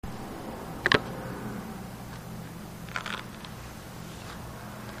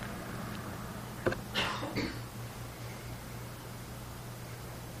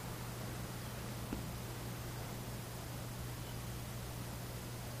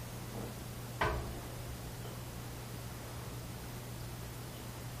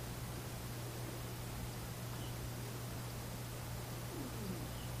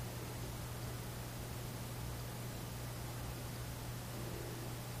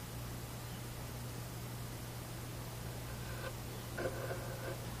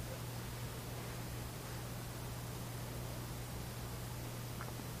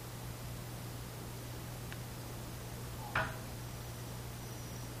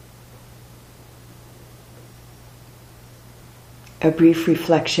A brief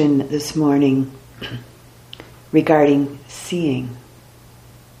reflection this morning regarding seeing.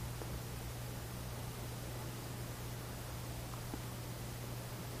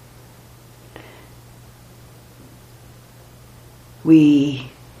 We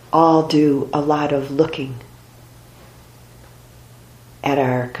all do a lot of looking at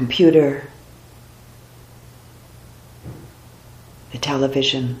our computer, the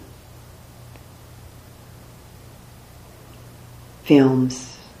television,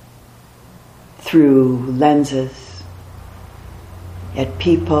 films, through lenses, at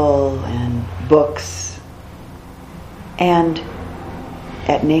people and books, and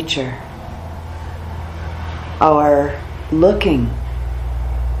at nature. Our looking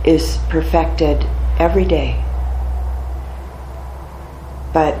is perfected every day.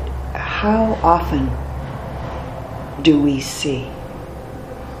 But how often do we see?